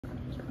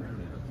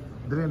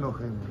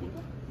Drenohen.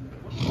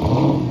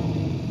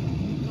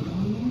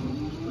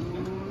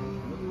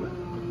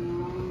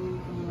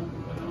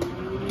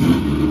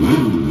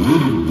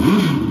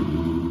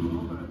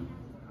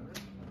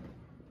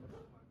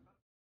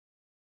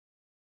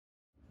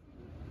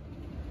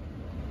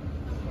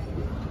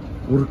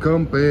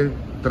 Urcăm pe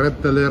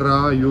treptele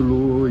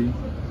raiului.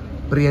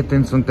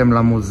 Prieteni, suntem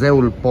la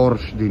muzeul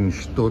Porsche din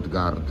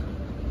Stuttgart.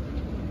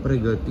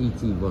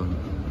 Pregătiți-vă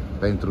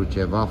pentru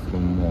ceva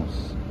frumos.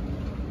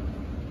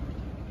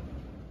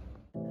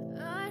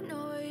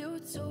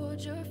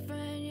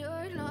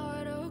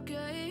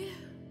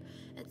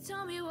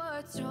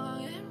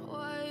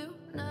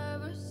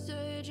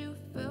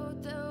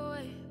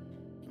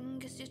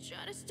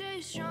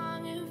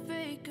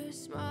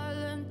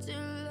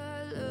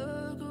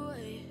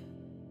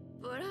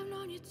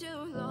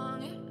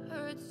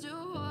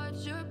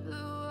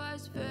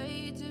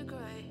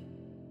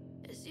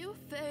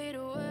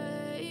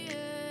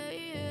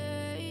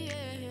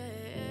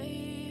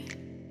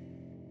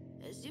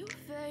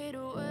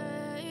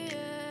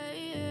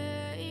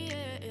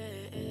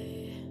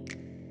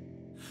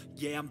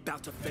 Yeah, I'm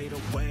about to fade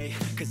away,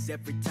 cause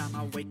every time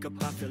I wake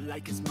up I feel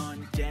like it's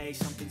Monday.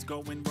 Something's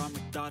going wrong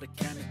with all the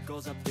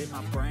chemicals up in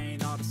my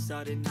brain. All of a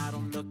sudden I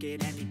don't look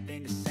at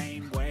anything the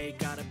same way.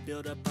 Gotta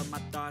build up of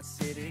my thoughts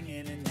sitting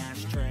in an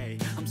ashtray.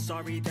 I'm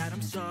sorry that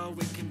I'm so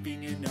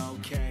inconvenient,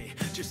 okay.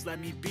 Just let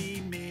me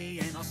be me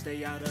and I'll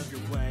stay out of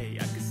your way.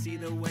 I can see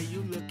the way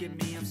you look at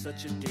me, I'm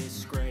such a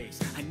disgrace.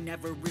 I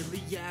never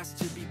really asked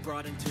to be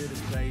brought into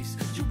this place.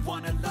 You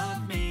wanna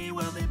love me?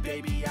 Well then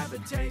baby I have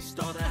a taste.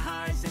 All the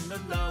highs and the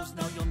lows,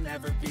 no you'll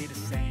never be the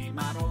same.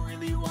 I don't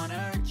really wanna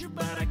hurt you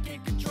but I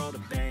can't control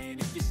the pain.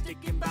 If you're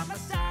sticking by my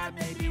side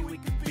maybe we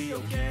could be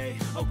okay.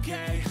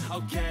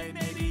 Okay,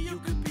 maybe you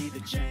could be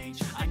the change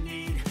I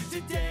need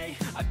today.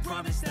 I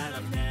promise that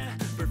I've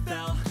never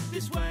felt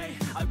this way.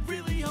 I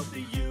really hope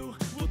that you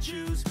will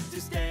choose to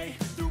stay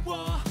through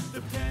all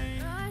the pain.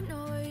 I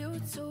know you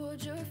told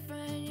your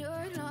friend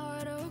you're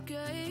not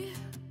okay,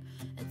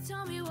 and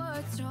tell me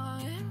what's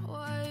wrong and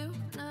why you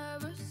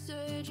never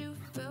said you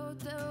felt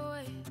that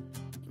way.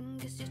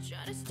 Guess you're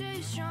trying to stay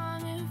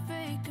strong and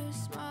fake a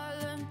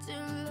smile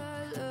until I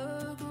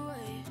look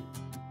away.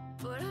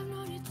 But I've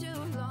known you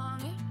too long,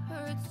 it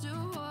hurts to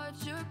watch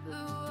your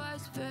blue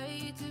eyes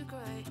fade to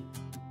gray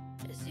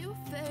as you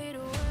fade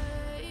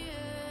away.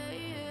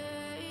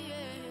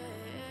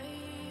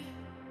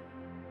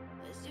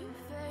 As you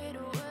fade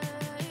away.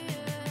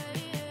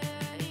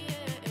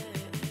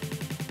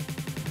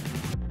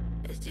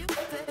 As you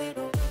fade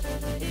away.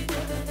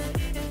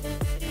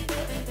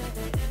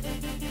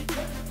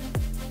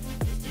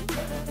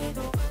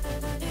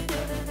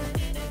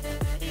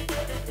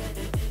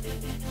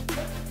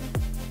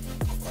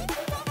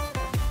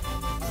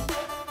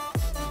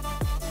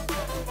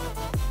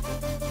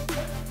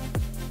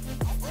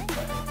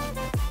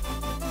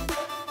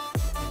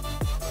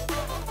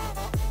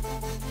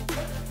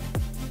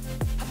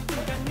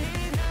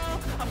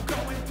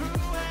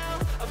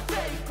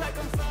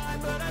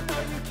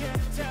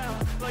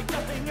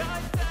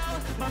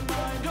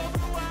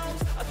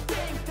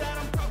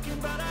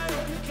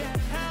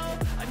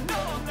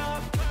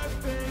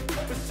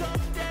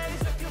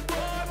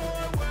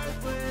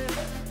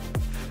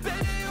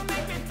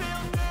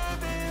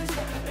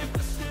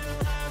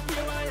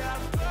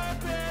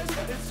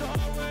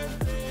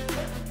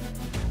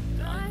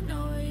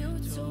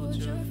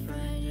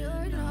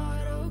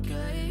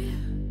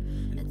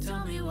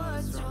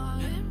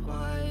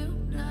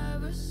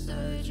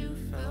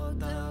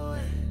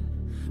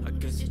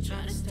 You're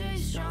trying to stay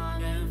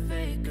strong and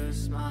fake a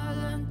smile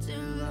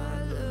until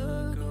I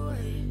look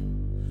away.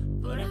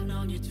 But I've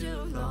known you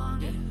too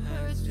long, it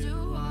hurts to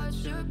watch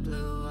your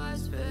blue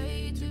eyes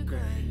fade to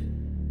gray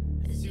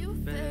as you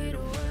fade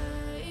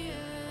away.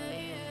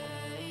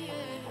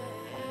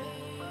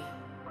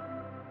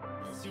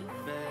 As you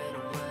fade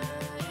away.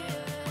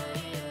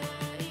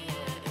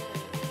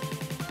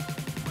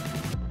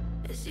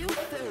 As you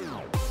fade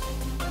away.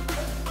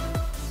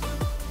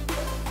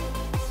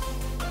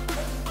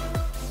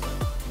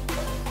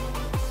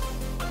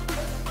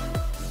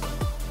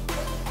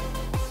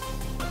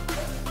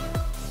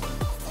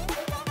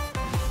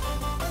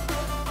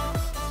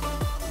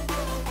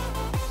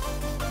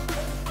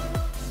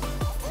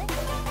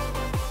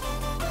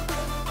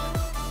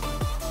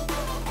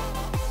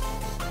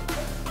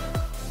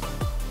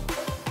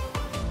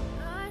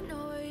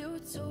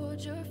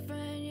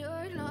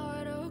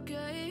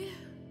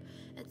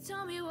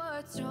 Tell me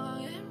what's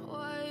wrong and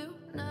why you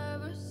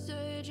never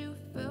said you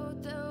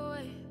felt that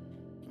way.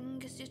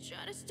 Guess you're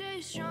trying to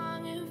stay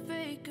strong and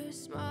fake a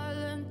smile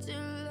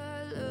until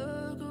I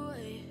look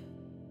away.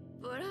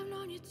 But I've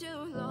known you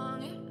too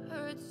long, it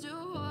hurts to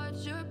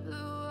watch your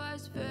blue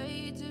eyes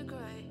fade to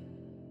gray.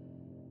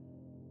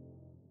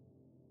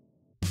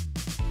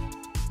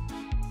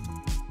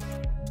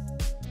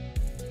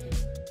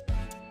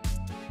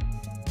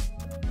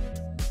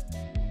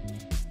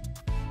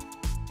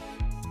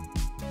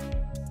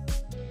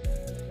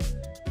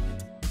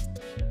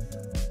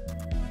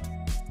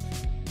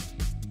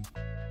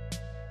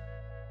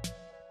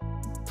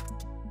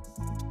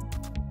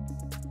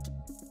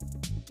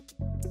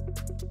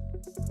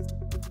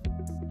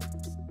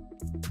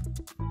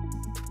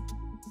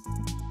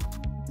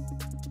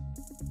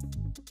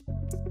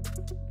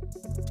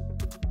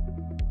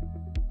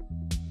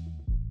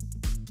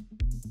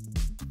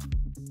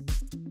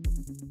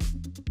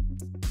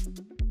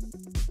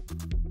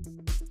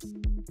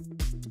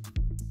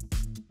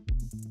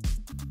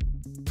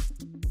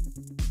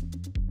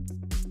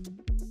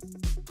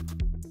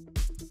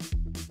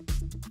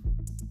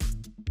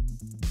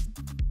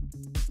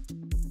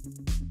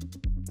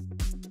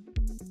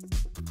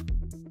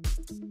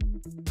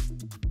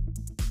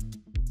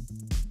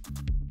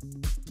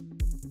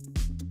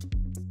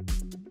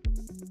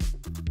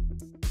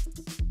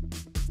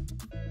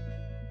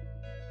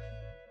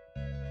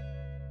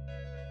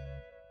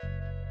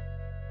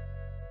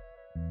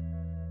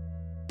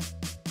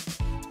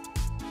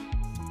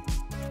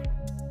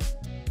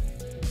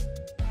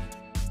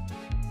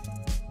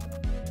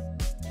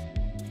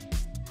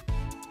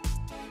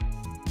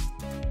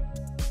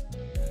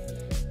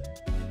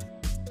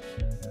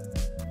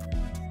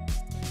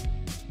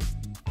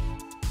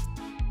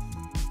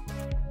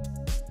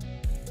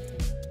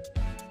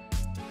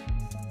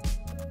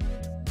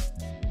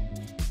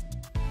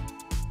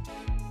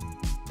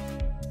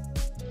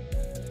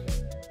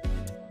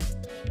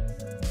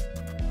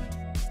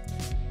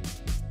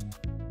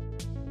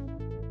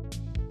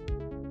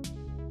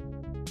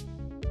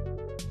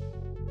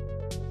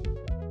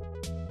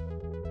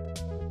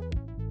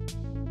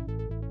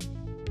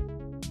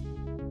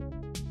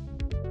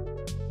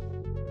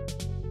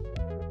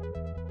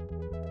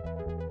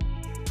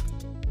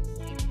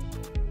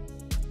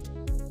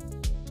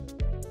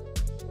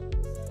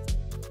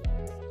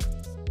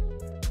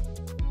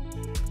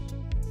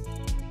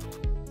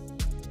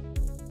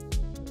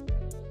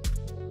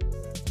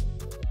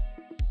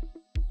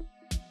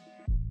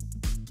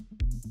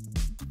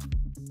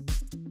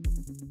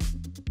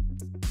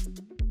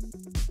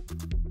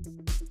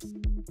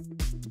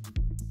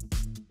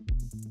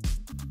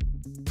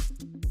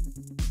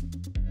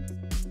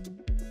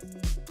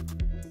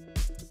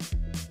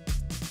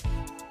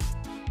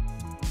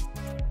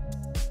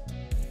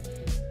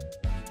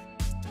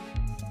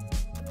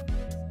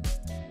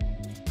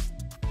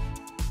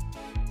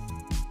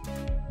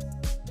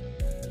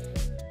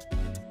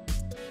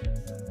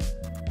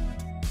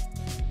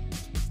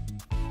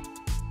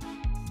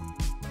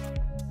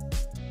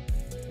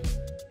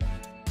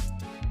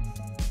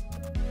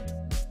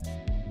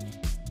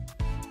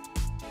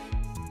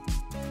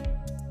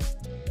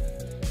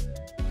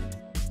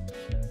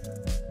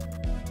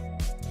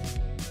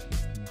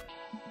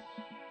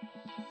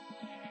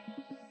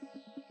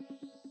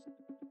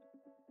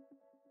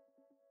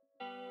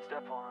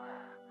 Step 1,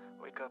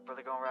 wake up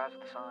early, gonna rise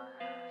with the sun.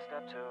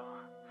 Step 2,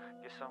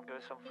 get some good,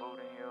 some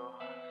food in you.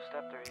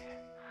 Step 3,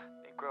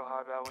 think real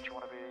hard about what you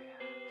wanna be.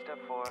 Step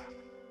 4,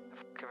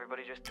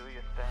 everybody just do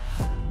your thing.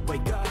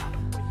 Wake up,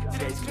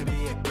 today's gonna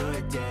be a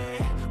good day.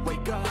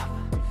 Wake up,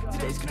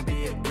 today's gonna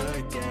be a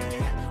good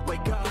day.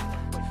 Wake up,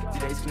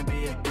 today's gonna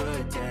be a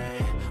good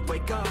day.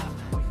 Wake up,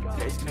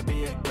 today's gonna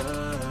be a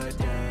good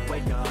day.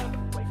 Wake up,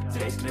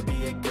 today's gonna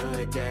be a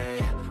good day.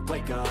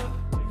 Wake up,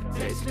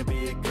 today's gonna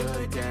be a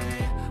good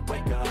day.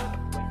 Wake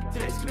up,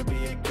 today's gonna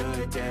be a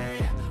good day.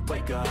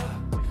 Wake up,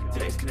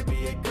 today's gonna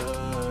be a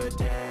good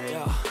day.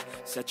 Yo,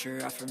 set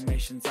your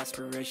affirmations,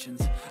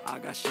 aspirations. I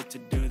got shit to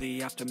do,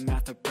 the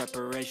aftermath of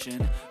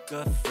preparation.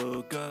 Good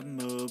food, good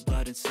mood,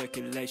 blood in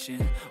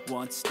circulation.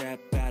 One step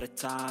at a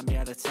time,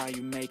 yeah, that's how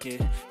you make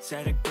it.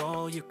 Set a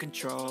goal you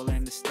control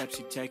and the steps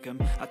you take them.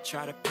 I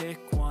try to pick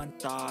one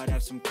thought,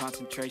 have some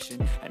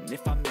concentration. And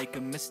if I make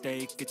a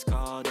mistake, it's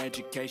called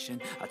education.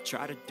 I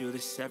try to do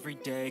this every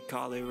day,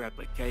 call it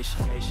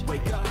replication.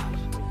 Wake up,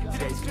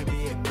 today's gonna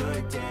be a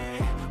good day.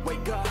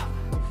 Wake up,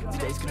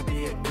 today's gonna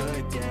be a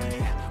good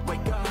day.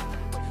 Wake up,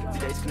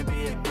 today's gonna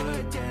be a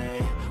good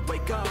day.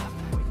 Wake up,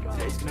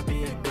 today's gonna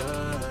be a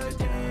good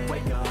day.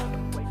 Wake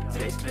up,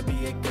 today's gonna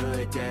be a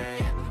good day.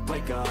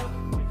 Wake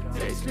up,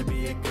 today's gonna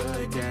be a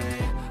good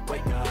day.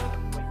 Wake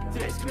up,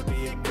 today's gonna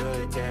be a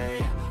good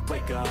day.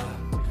 Wake up,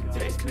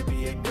 today's gonna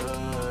be a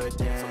good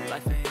day. So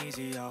life ain't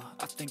easy, yo,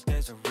 I think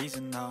there's a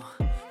reason though.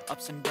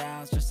 Ups and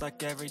downs, just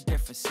like every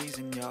different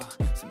season, yo.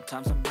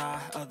 Sometimes I'm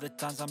high, other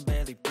times I'm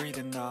barely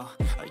breathing, though.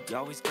 You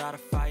always gotta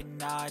fight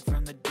and hide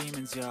from the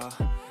demons, yo.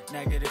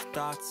 Negative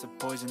thoughts are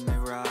poison, they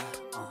rot.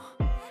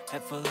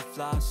 Head full of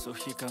flies, so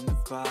here come the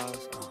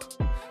clouds.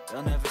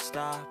 They'll never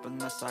stop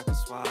unless I can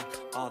swap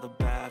all the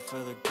bad for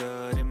the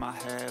good in my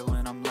head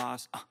when I'm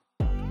lost.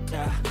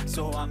 Yeah,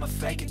 so I'ma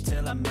fake it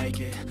till I make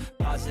it.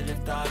 Positive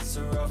thoughts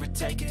are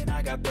overtaken,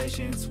 I got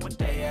patience. One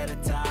day at a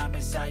time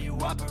is how you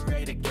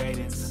operate a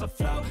cadence. A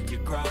flow, you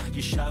grow,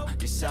 you show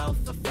yourself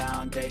a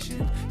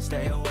foundation.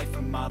 Stay away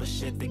from all the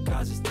shit that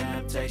causes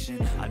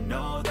temptation. I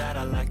know that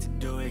I like to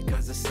do it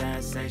cause it's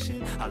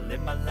sensation. I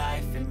live my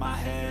life in my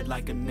head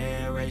like a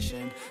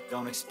narration.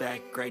 Don't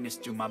expect greatness,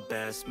 do my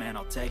best, man,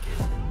 I'll take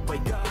it.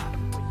 Wake up,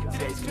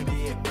 today's gonna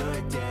be a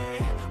good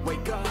day.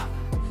 Wake up,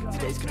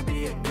 today's gonna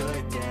be a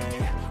good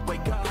day.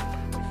 Wake up,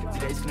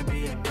 today's gonna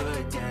be a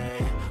good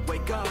day.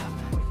 Wake up,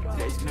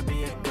 today's gonna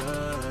be a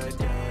good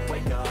day.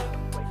 Wake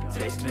up,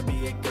 today's gonna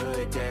be a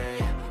good day.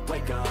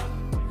 Wake up,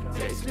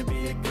 today's gonna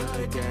be a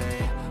good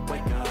day.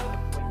 Wake up,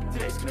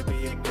 today's gonna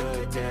be a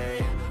good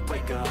day.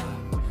 Wake up,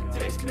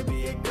 today's gonna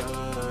be a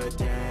good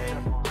day.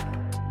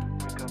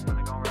 Wake up,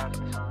 really gonna rise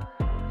with the sun.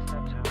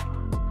 Step 2,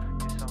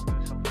 get some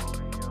good, some food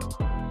in you.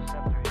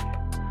 Step 3,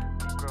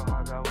 think real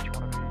hard about what you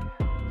wanna be.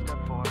 Step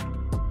 4,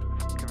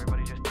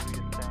 everybody just do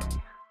your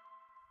thing.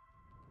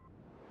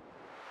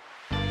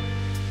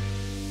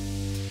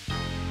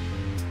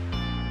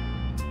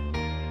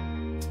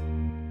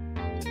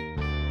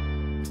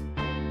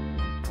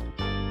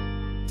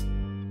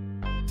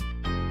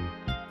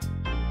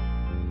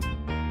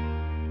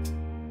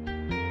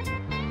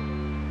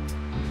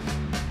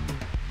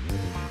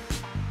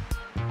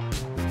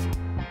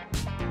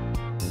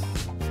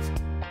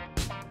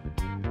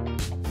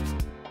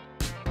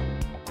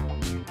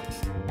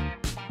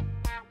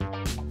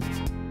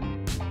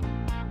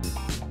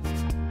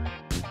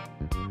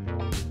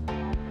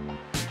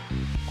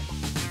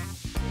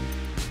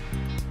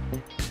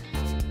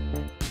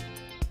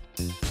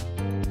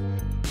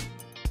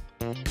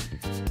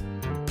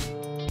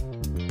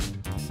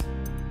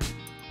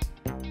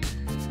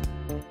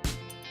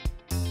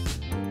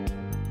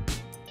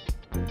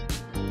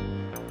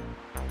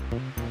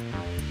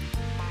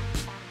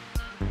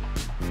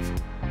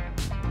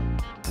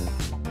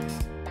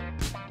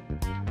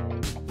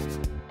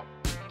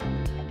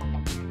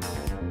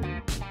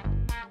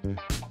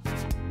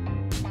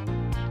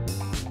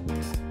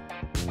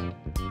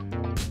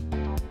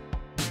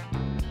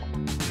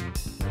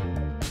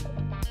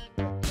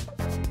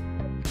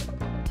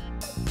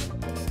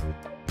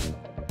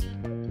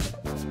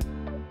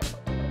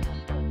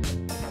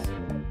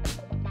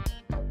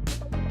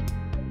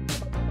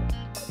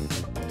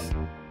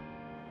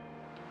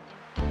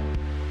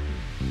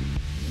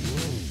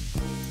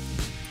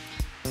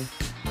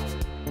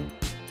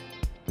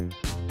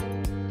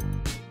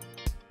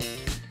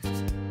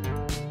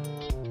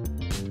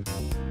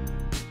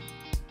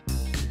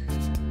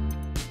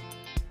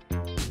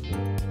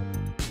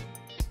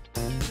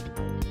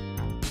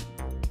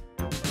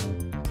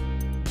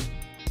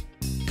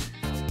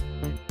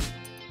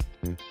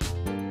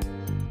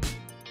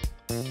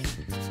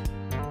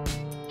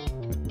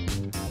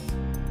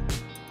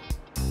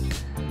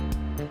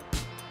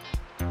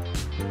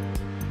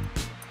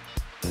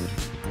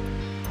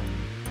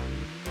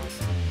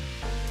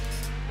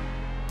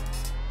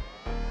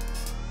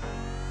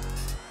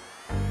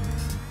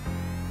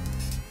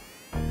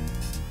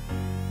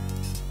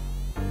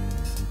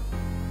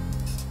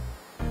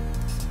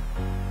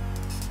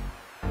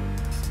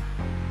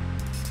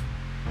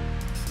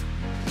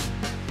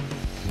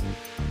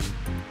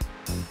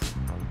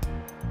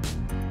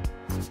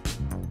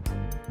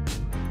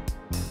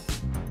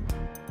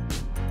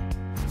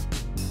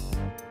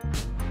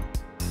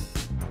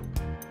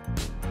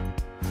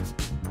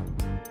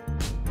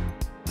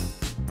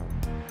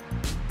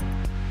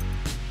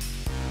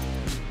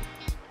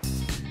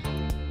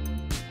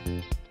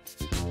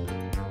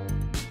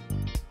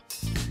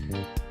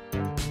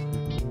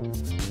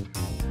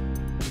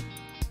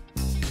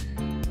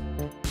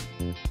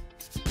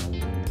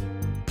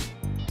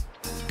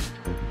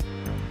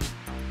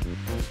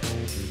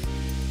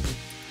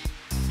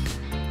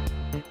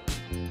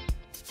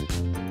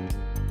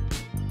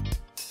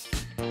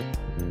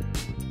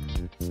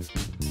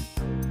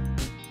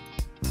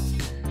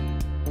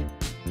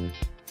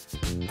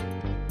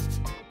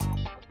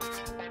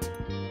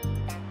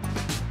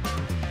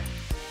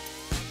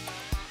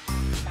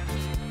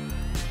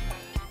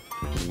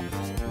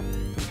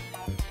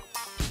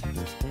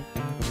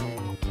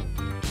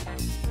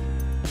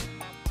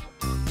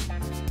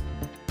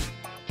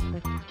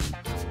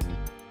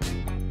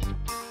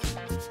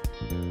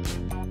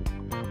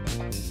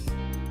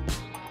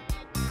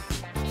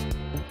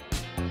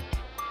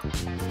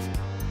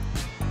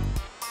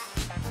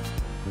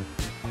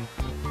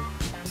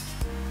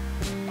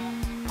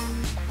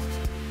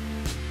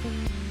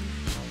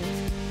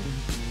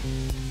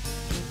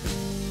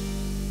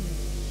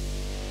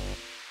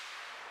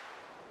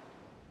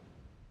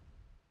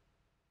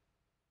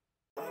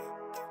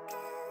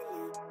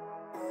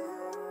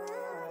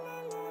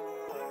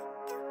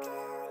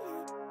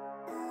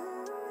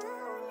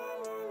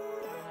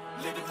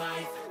 Living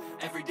life,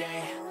 every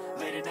day,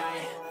 late at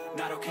night,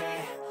 not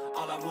okay.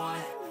 All I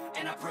want,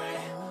 and I pray,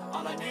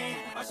 all I need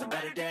are some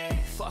better days.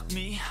 Fuck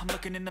me, I'm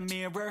looking in the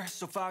mirror,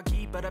 so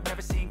foggy, but I've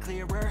never seen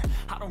clearer.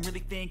 I don't really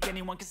think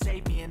anyone can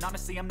save me, and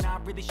honestly I'm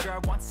not really sure I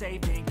want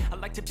saving. I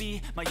like to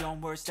be my own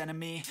worst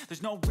enemy.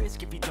 There's no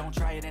risk if you don't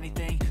try at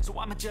anything, so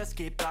I'ma just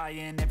keep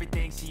buying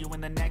everything. See you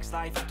in the next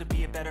life, have to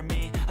be a better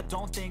me. I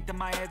don't think that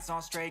my head's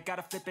on straight,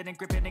 gotta flip it and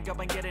grip it and go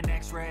and get an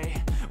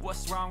x-ray.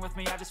 What's wrong with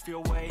me? I just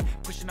feel weight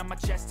pushing on my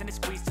chest and it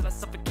squeezes till I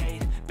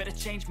suffocate. Better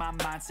change my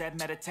mindset,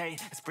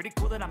 meditate. It's pretty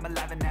cool that I'm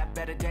alive and have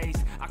better days.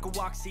 I could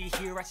walk, see,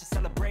 hear, I should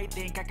celebrate.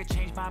 Think I could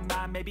change my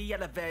mind, maybe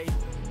elevate.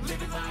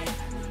 Living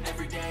life,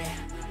 every day,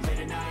 late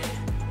at night,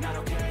 not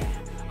okay.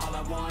 All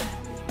I want,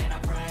 and I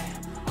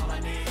pray, all I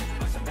need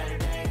are some better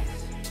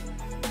days.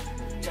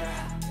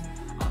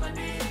 Yeah, all I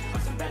need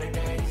are some better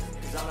days.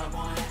 Cause all I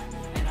want,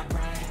 and I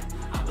pray,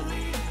 I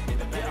believe in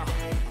the better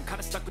days. I'm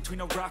kinda stuck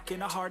between a rock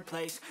and a hard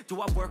place.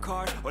 Do I work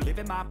hard or live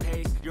at my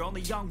pace? You're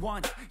only young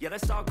once, yeah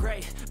that's all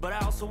great, but I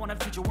also want a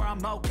future where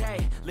I'm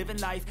okay. Living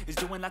life is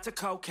doing lots of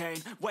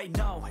cocaine. Wait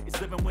no, it's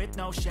living with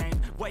no shame.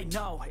 Wait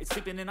no, it's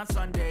sleeping in on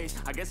Sundays.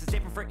 I guess it's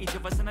different for each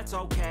of us and that's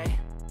okay.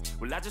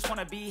 Well I just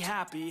wanna be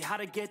happy, how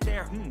to get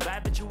there?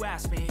 Glad that you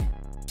asked me.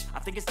 I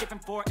think it's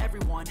different for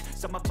everyone.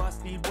 Some of us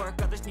need work,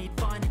 others need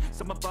fun.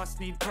 Some of us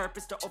need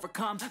purpose to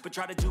overcome. But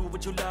try to do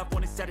what you love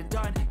when it's said and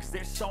done. Cause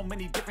there's so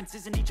many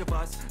differences in each of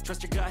us.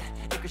 Trust your gut,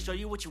 it can show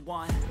you what you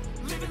want.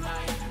 Living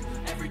life,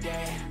 every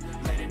day,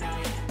 late at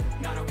night,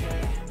 not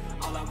okay.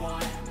 All I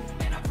want,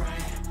 and I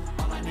pray,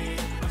 all I need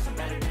are some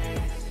better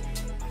days.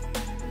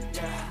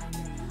 Yeah,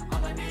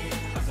 all I need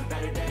are some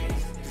better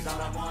days. Cause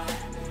all I want,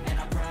 and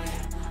I pray,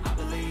 I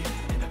believe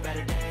in the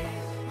better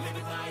days.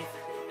 Living life,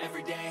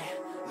 every day,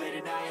 late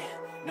at night,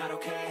 not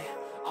okay.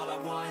 All I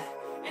want,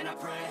 and I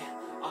pray,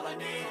 all I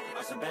need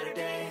are some better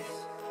days.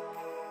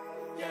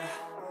 Yeah,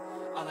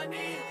 all I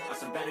need are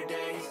some better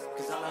days.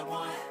 Cause all I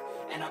want,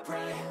 and I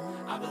pray,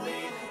 I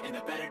believe in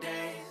the better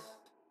days.